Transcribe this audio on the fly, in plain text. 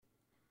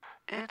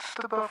It's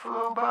the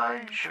Buffalo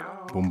Bayou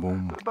Show. Boom,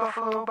 boom. The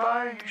Buffalo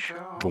Bayou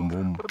Show. Boom,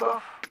 boom.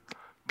 The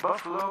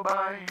Buffalo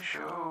Bayou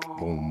Show.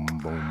 Boom,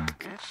 boom.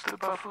 It's the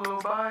Buffalo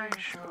Bayou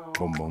Show.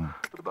 Boom, boom.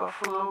 The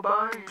Buffalo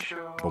Bayou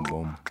Show. Boom,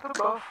 boom.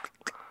 The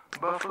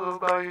Buffalo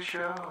Bayou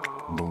Show.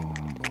 Boom,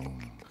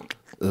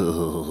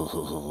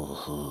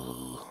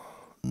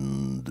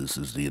 boom. This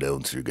is the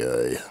announcer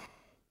guy.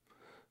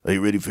 Are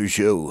you ready for a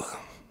show?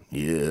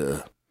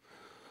 Yeah.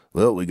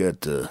 Well, we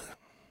got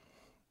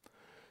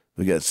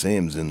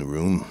Sam's in the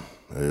room.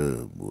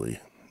 Oh, boy.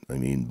 I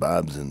mean,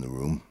 Bob's in the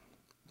room.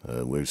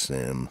 Where's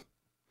Sam?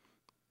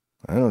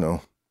 I don't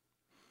know.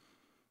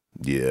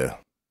 Yeah.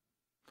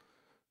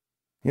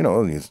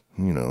 It's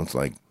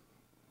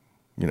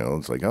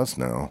like us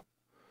now.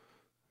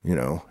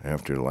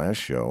 After the last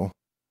show,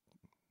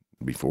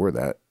 before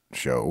that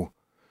show,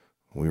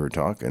 we were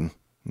talking,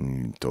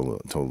 and you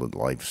told a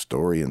life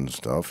story and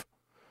stuff.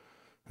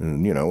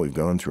 And, we've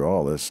gone through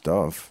all this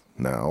stuff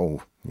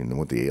now,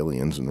 with the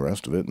aliens and the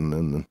rest of it,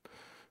 and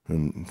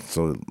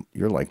so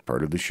you're like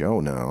part of the show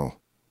now.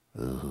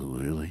 Oh,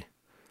 really?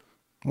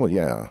 Well,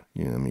 yeah.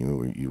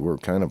 You were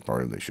kind of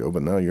part of the show,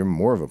 but now you're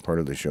more of a part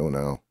of the show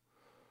now.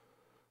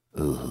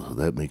 Oh,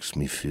 that makes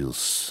me feel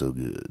so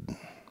good.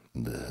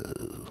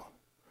 No.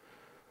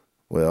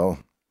 Well,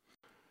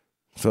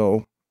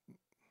 so,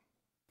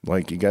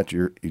 like, you got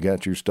your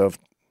stuffed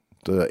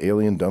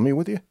alien dummy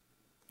with you?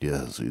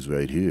 Yes, he's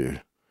right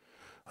here.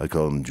 I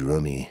call him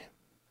Drummee.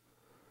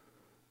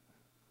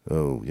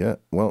 Oh, yeah.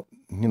 Well,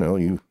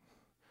 you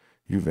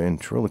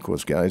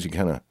ventriloquist guys, you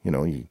kind of,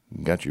 you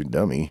got your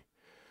dummy.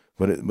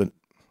 But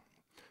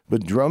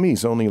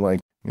Drummee's only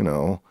like,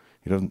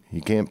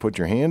 he can't put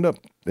your hand up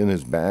in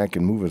his back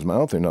and move his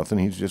mouth or nothing.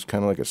 He's just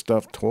kind of like a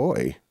stuffed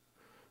toy.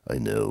 I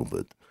know,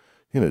 but,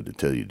 to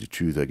tell you the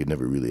truth, I could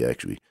never really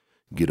actually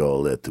get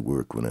all that to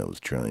work when I was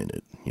trying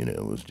it.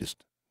 It was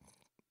just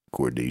a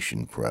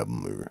coordination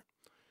problem, or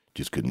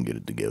just couldn't get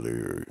it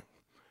together,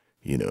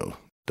 or,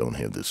 don't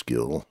have the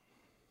skill.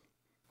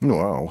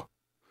 Wow.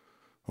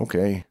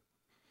 Okay.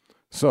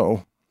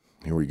 So,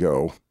 here we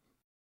go.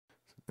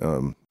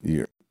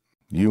 You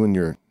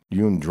and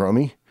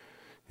Drummee,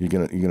 you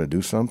gonna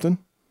do something?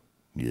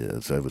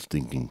 Yes, I was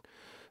thinking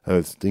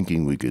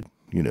we could,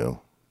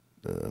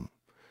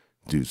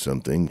 do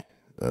something.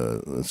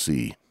 Let's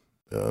see.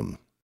 I'm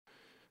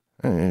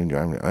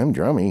Drummee. I'm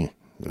Drummee.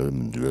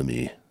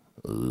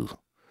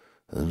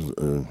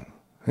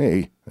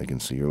 Hey, I can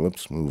see your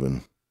lips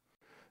moving.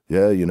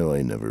 Yeah,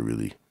 I never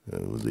really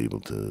was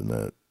able to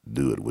not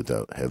do it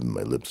without having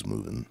my lips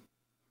moving.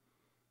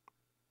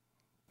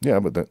 Yeah,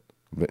 but that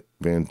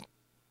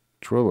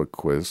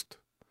ventriloquist.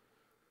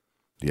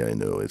 Yeah, I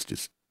know. It's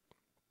just,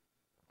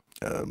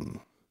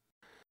 could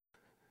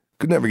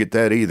never get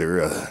that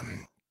either.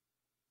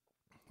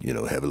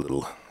 Have a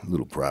little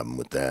problem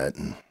with that.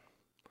 And,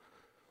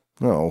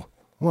 oh,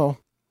 well,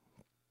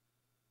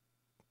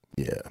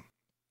 yeah.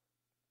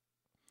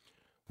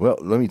 Well,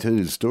 let me tell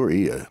you the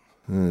story.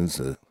 It's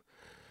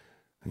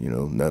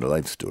not a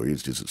life story.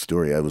 It's just a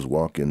story. I was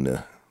walking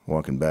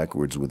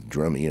backwards with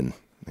Drummee, and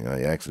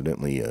I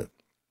accidentally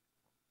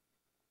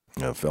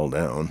fell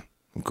down,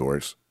 of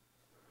course,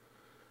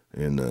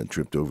 and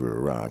tripped over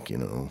a rock,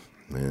 and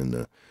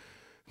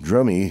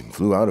Drummee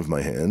flew out of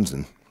my hands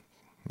and,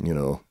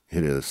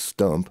 hit a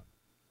stump,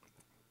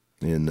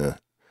 and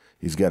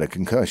he's got a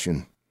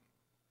concussion.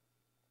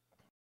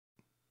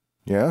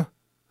 Yeah?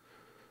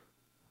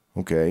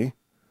 Okay.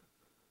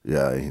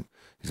 Yeah,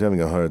 he's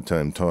having a hard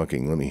time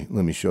talking.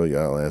 Let me show you.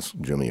 I'll ask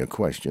Drummee a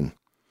question.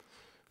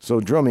 So,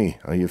 Drummee,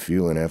 how you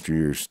feeling after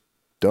your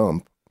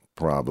stump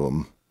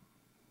problem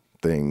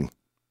thing?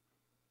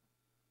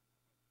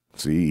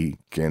 See, he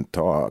can't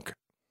talk.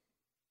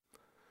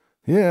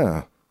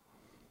 Yeah.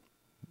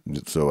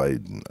 So I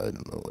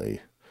don't know.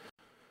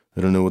 I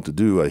don't know what to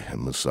do. I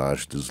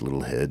massaged his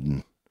little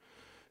head,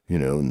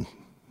 and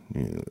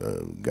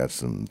got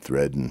some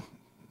thread, and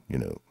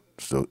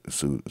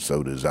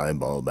sewed his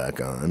eyeball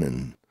back on,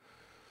 and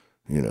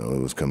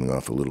it was coming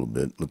off a little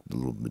bit, looked a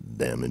little bit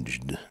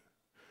damaged,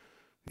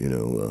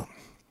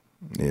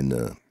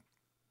 and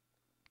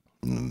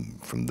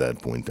from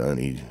that point on,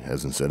 he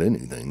hasn't said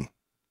anything.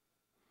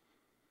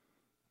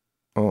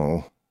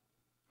 Oh.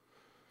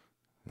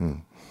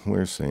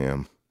 Where's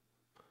Sam?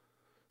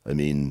 I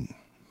mean,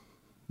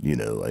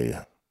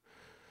 I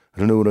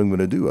don't know what I'm going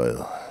to do.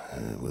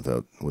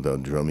 Without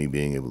Drummee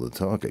being able to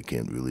talk, I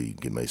can't really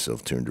get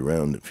myself turned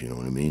around, if you know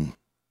what I mean.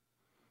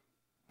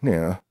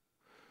 Yeah,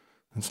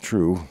 that's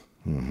true.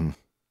 Mm-hmm.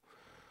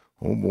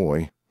 Oh,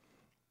 boy.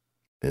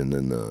 And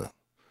then,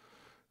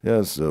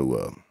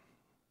 so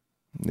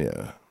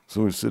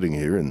we're sitting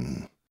here,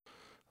 and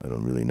I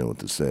don't really know what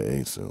to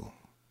say, so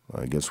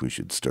I guess we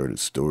should start a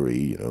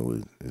story.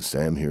 Is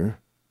Sam here?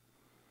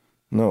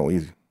 No,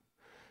 he's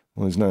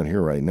not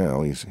here right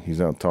now.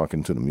 He's out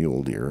talking to the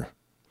mule deer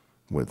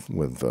with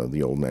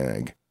the old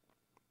nag.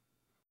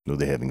 Are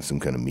they having some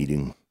kind of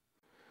meeting?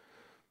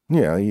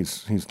 Yeah,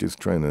 he's just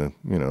trying to,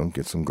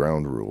 get some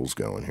ground rules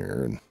going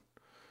here, and,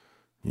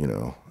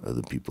 Are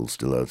the people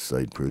still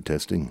outside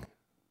protesting?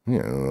 You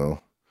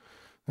know,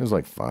 there's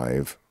like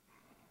 5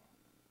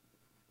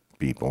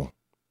 people,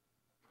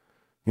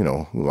 you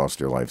know, who lost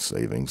their life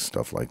savings,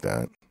 stuff like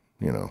that,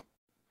 you know,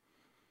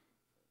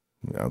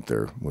 out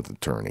there with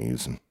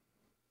attorneys and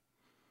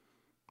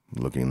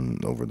looking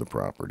over the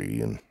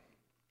property. And,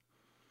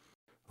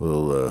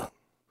 well,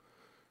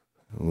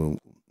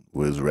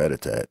 was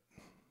Rat-a-tat.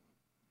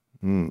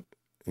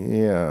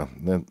 Yeah,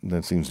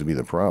 that seems to be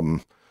the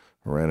problem.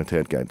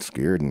 Rat-a-tat got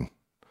scared and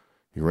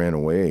he ran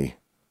away.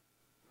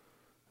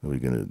 Are we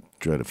going to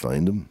try to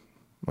find him?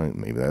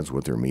 Maybe that's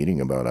what they're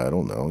meeting about. I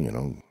don't know, you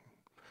know.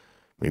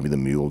 Maybe the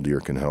mule deer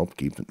can help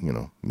keep, you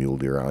know, mule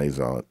deer eyes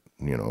out,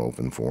 you know,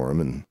 open for him.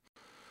 And,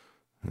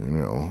 you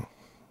know,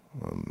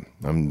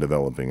 I'm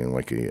developing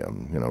like a,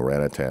 you know,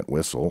 rat-a-tat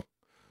whistle.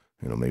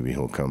 You know, maybe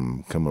he'll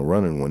come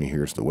a-running when he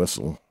hears the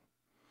whistle.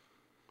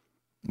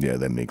 Yeah,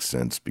 that makes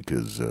sense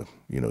because,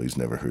 you know, he's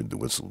never heard the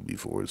whistle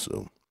before,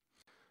 so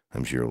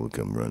I'm sure he'll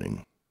come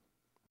running.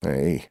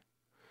 Hey,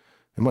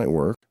 it might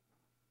work.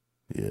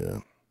 Yeah.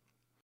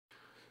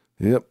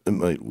 Yep, it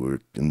might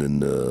work. And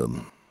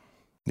then,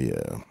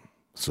 yeah.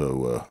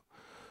 So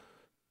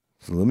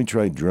let me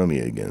try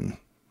Drummee again.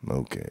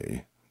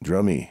 Okay.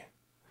 Drummee,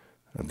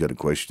 I've got a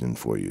question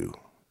for you.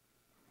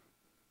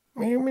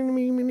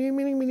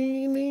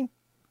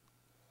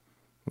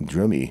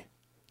 Drummee,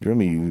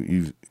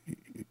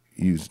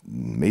 you've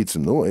made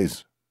some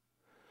noise.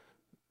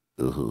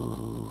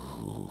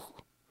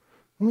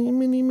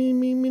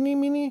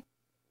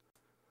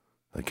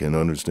 I can't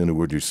understand a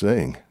word you're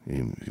saying.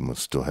 You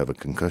must still have a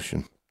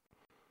concussion.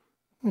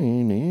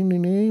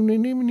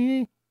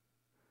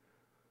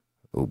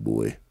 Oh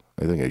boy,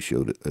 I think I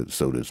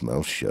sewed his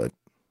mouth shut.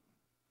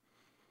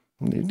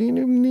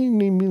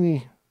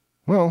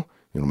 Well,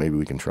 you know, maybe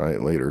we can try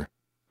it later.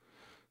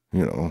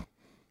 You know.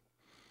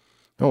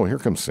 Oh, here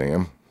comes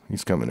Sam.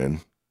 He's coming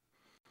in.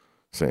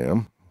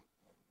 Sam?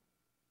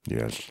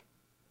 Yes.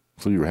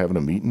 So you were having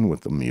a meeting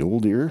with the mule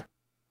deer?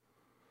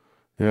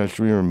 Yes,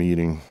 we were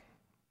meeting.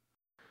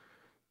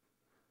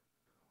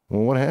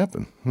 Well, what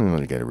happened? Oh,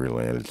 they got a real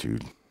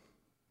attitude.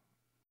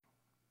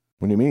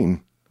 What do you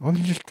mean? Well,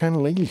 they're just kind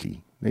of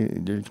lazy.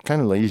 They're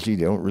kind of lazy.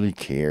 They don't really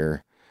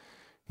care.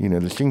 You know,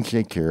 the things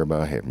they care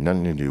about have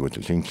nothing to do with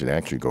the things that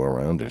actually go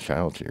around this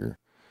house here.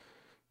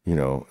 You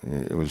know,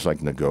 it was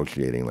like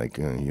negotiating, like,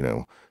 you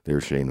know, they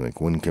were saying, like,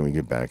 when can we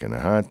get back in the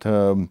hot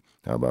tub?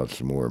 How about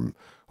some more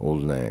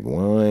Old Nag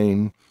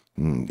wine?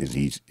 Is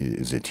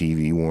the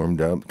TV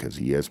warmed up because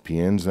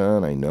ESPN's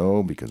on? I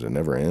know, because it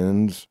never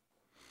ends.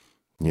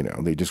 You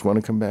know, they just want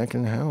to come back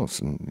in the house,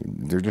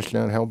 and they're just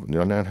not helping.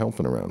 They're not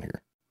helping around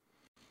here.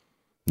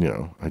 You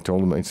know, I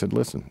told them, I said,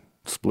 listen,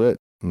 split.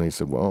 And they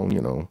said, well,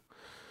 you know,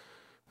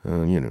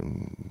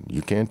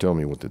 you can't tell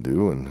me what to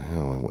do. And I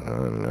went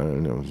on and on.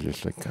 And I was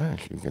just like,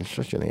 gosh, you got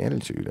such an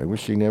attitude. I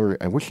wish he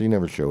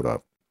never showed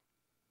up.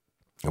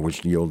 I wish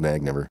the old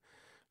nag never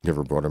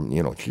brought him.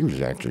 You know, she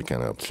was actually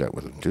kind of upset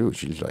with him too.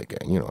 She's like,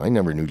 you know, I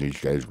never knew these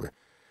guys were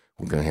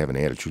going to have an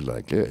attitude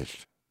like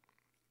this.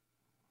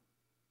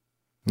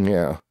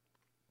 Yeah.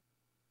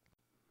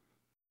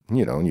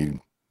 You know,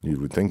 you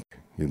would think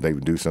they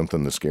would do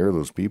something to scare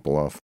those people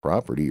off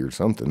property or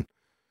something.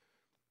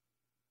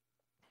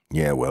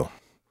 Yeah, well,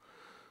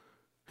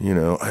 you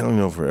know, I don't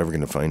know if we're ever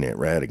going to find that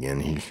rat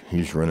again.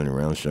 He's running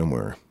around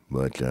somewhere.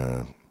 But,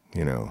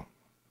 you know,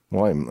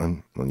 well,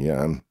 I'm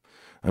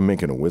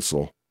making a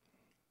whistle.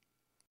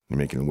 I'm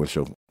making a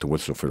whistle to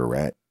whistle for the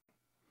rat.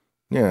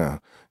 Yeah,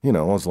 you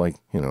know, I was like,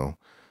 you know,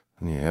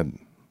 you had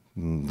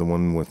the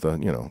one with the,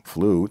 you know,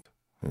 flute,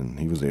 and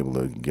he was able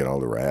to get all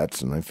the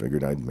rats, and I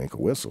figured I'd make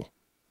a whistle.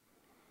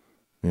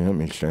 Yeah, it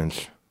makes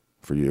sense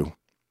for you.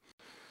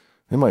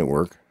 It might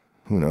work.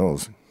 Who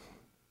knows?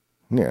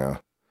 Yeah.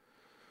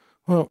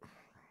 Well,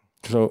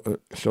 so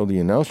the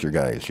announcer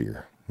guy is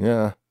here.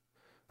 Yeah.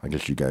 I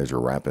guess you guys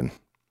were rapping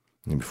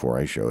before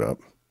I showed up.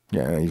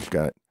 Yeah, he's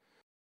got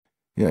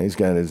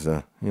his,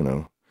 you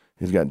know,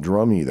 he's got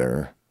Drummee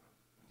there.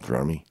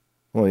 Drummee?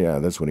 Well, yeah,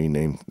 that's what he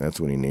named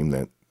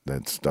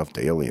that stuffed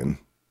alien.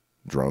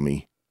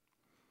 Drummee.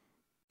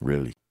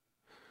 Really?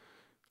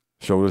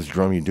 So what does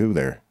Drummee do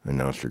there,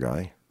 announcer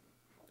guy?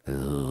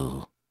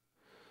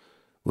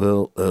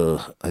 Well,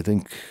 I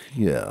think,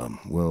 yeah,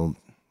 well,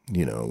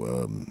 you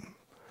know,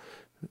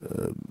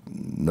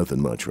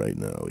 nothing much right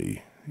now.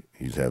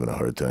 He's having a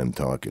hard time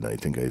talking. I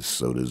think I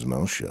sewed his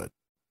mouth shut.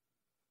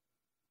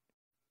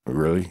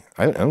 Really?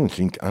 I don't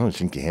think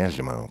he has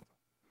a mouth.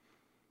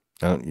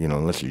 You know,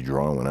 unless you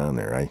draw one on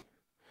there,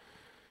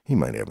 he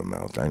might have a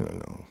mouth. I don't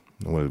know.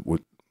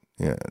 What?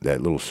 Yeah,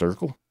 that little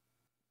circle?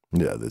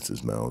 Yeah, that's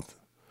his mouth.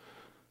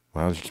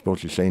 Well, how was he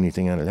supposed to say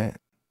anything out of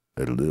that?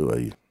 That'll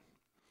do.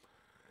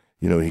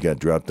 You know, he got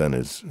dropped on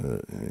his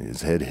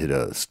head hit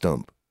a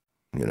stump.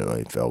 You know,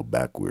 I fell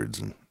backwards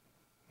and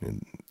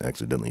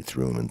accidentally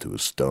threw him into a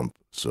stump.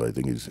 So I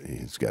think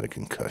he's got a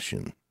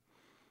concussion.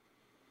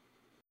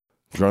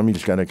 Drummee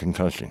just got a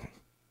concussion.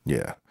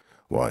 Yeah,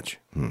 watch.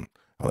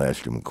 I'll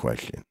ask him a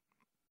question.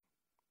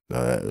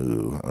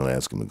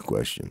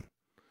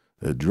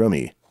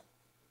 Drummee,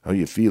 how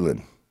you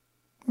feeling?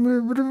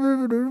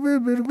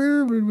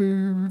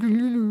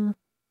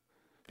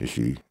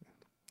 She,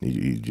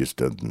 he just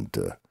doesn't,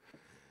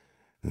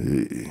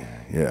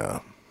 yeah,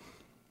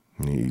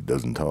 he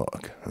doesn't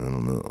talk. I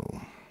don't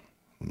know.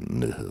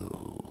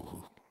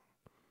 No.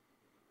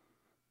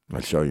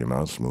 I saw your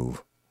mouth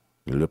move.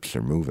 Your lips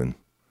are moving.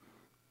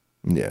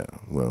 Yeah,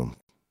 well,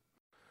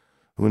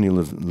 when you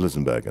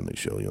listen back on the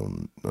show,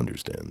 you'll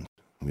understand.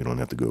 We don't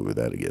have to go over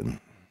that again.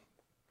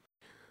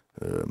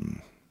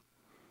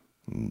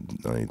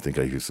 I think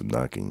I hear some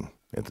knocking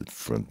at the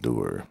front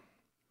door.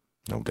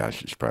 Oh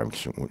gosh, it's probably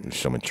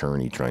some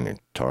attorney trying to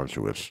talk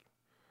to us.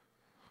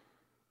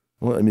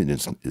 Well, I mean,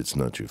 it's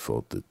not your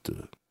fault that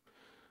that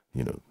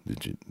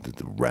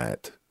the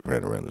rat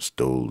ran around and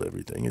stole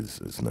everything.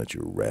 It's not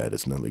your rat.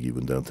 It's not like you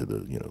went down to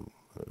the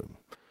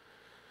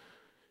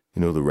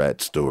the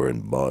rat store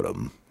and bought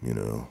him,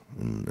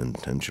 and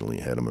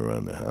intentionally had him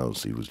around the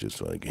house. He was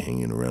just like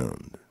hanging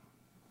around,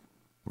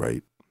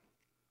 right?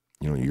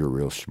 You're a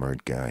real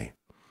smart guy.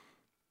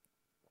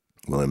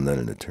 Well, I'm not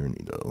an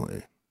attorney, though.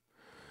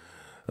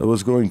 I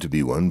was going to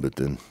be one, but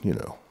then,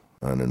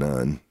 on and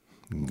on,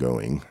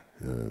 going.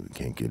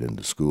 Can't get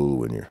into school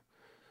when you're,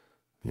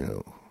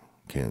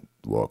 can't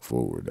walk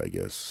forward, I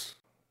guess.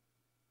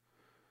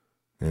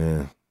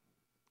 Yeah.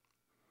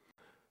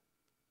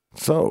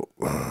 So,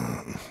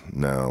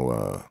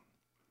 now,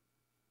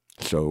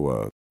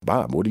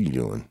 Bob, what are you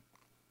doing?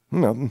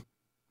 Nothing.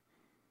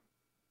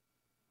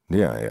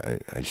 Yeah,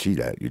 I see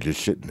that. You're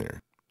just sitting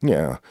there.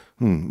 Yeah,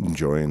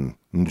 enjoying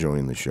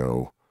the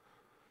show.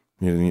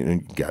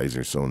 You guys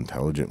are so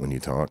intelligent when you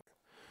talk.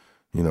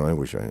 I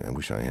wish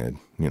I had,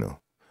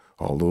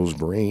 all those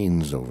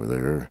brains over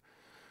there.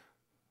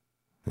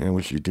 Yeah, I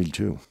wish you did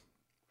too.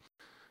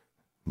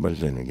 But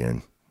then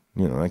again,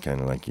 I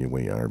kind of like you the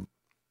way you are.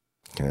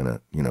 Kind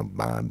of,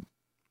 Bob.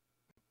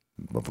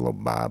 Buffalo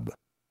Bob.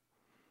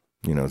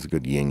 It's a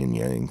good yin and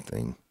yang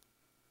thing.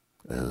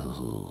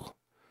 Oh.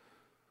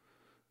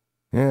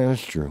 Yeah,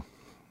 that's true.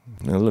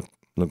 Now look.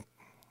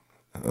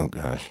 Oh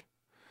gosh.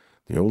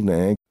 The old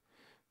nag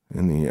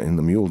and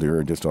the mule deer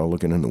are just all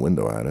looking in the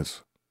window at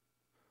us.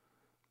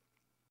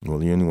 Well,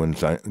 the only one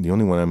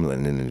I'm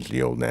letting in is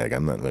the old nag.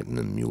 I'm not letting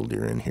the mule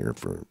deer in here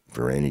for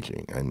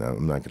anything. I'm not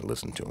going to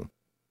listen to him.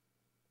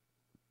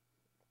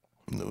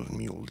 Those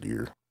mule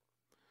deer.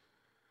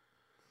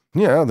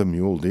 Yeah, the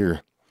mule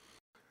deer.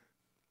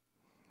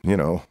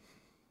 I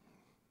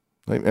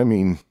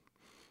mean,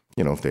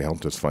 if they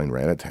helped us find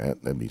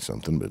Rat-a-Tat, that'd be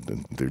something, but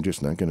they're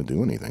just not going to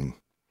do anything.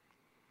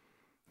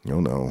 Oh,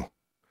 no.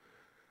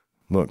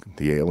 Look,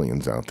 the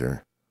alien's out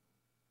there.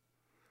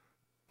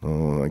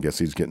 Oh, I guess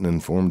he's getting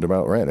informed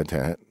about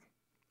Rat-a-Tat.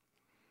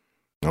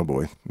 Oh,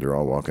 boy, they're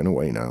all walking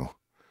away now.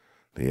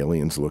 The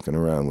alien's looking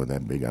around with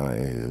that big eye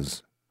of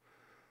his.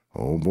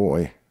 Oh,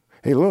 boy.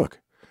 Hey, look,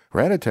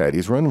 Rat-a-Tat,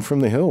 he's running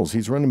from the hills.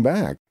 He's running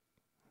back.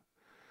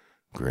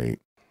 Great.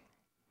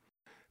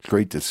 It's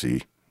great to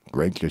see.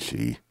 Great to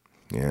see.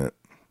 Yeah,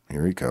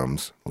 here he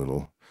comes.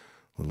 Little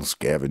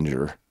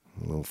scavenger.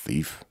 Little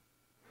thief.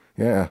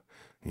 Yeah,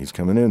 he's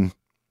coming in.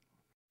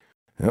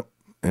 Yep,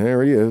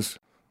 there he is.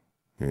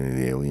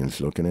 The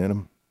alien's looking at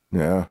him.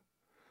 Yeah,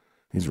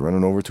 he's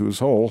running over to his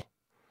hole.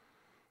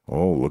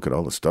 Oh, look at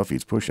all the stuff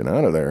he's pushing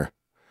out of there.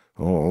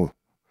 Oh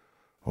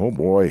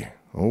boy.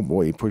 Oh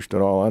boy, he pushed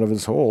it all out of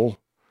his hole.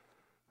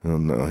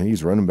 And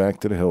he's running back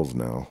to the hills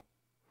now.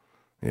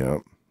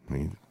 Yep,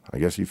 I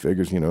guess he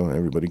figures,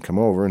 everybody come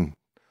over and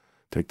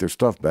take their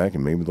stuff back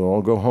and maybe they'll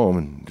all go home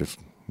and just,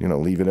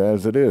 leave it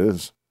as it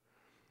is.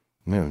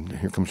 Yeah,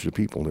 here comes the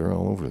people. They're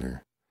all over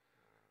there.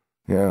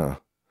 Yeah.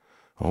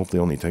 I hope they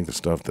only take the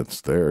stuff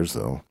that's theirs,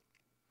 though.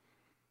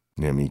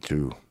 Yeah, me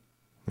too.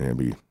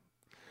 Yep,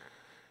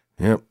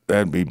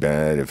 that'd be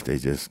bad if they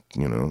just,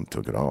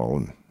 took it all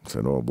and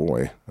said, oh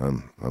boy,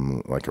 I'm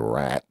like a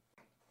rat.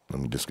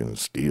 I'm just going to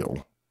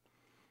steal.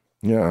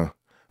 Yeah.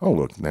 Oh,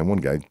 look, that one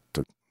guy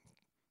took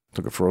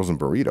a frozen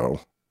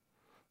burrito.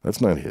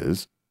 That's not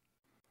his.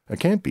 It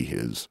can't be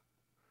his.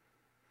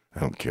 I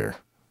don't care.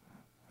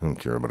 I don't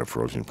care about a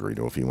frozen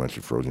burrito. If he wants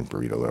a frozen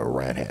burrito that a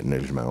rat had in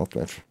his mouth,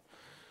 that's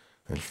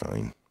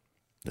fine.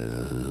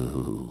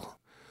 Oh.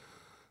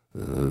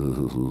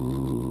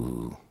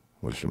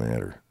 What's the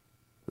matter?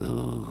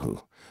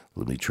 Oh.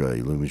 Let me try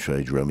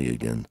Drummee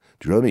again.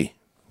 Drummee,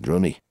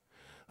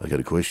 I got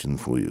a question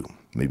for you.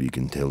 Maybe you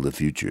can tell the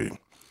future.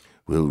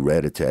 Will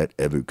Rat-a-Tat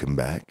ever come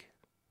back?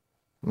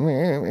 Couldn't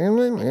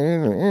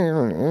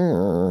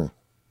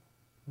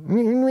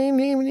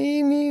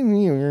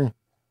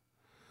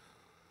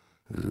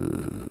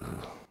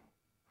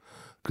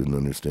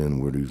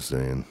understand what he was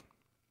saying.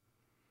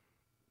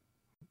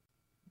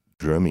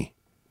 Drummee.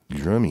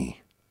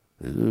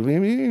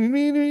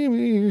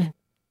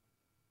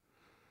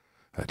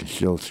 I can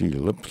still see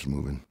your lips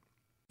moving.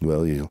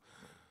 Well,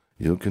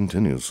 you'll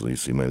continuously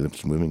see my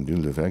lips moving due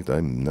to the fact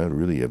I'm not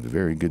really a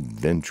very good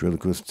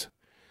ventriloquist.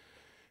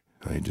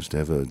 I just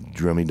have a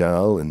Drummee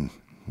doll and,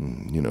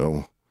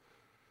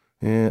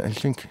 yeah, I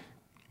think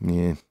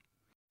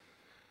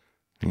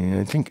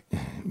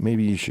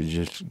maybe you should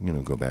just,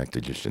 go back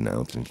to just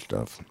announcing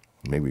stuff.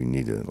 Maybe we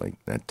need to, like,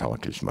 not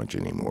talk as much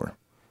anymore.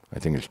 I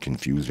think it's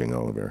confusing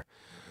all of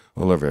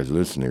our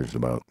listeners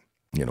about,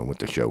 what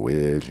the show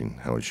is and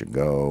how it should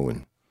go.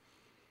 And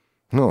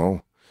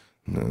no,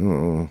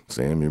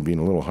 Sam, you're being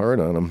a little hard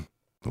on them.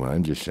 Well,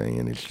 I'm just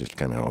saying it's just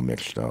kind of all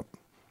mixed up.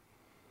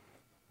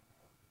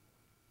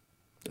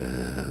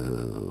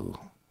 Oh.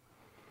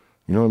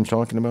 You know what I'm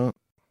talking about?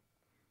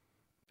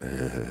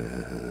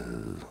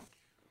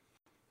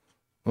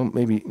 Well,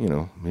 maybe,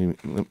 maybe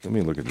let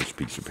me look at this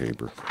piece of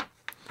paper.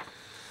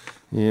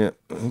 Yeah,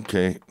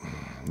 okay.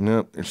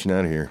 Nope, it's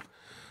not here.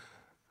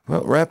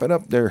 Well, wrap it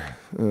up there,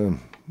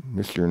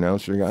 Mr.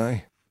 Announcer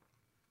Guy.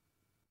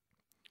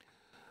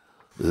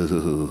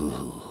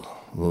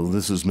 Well,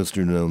 this is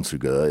Mr. Announcer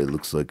Guy. It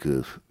looks like,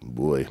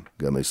 boy,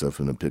 got myself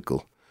in a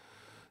pickle.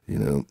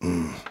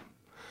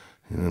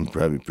 I'm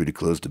probably pretty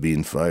close to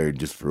being fired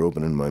just for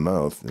opening my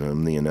mouth.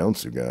 I'm the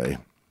announcer guy.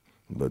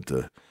 But,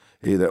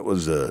 hey, that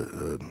was,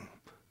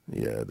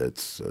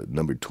 that's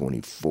number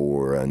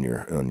 24 on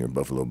your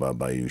Buffalo Bob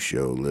Bayou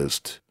show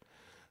list.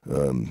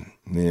 And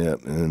me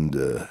and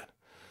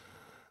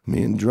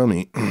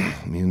Drummee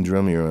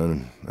are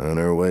on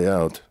our way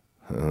out.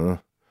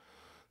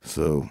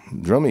 So,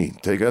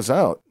 Drummee, take us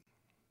out.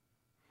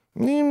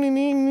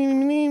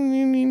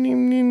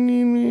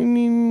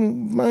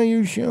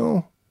 Bayou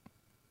show.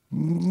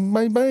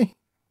 Bye-bye.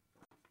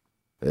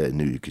 I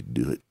knew you could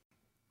do it.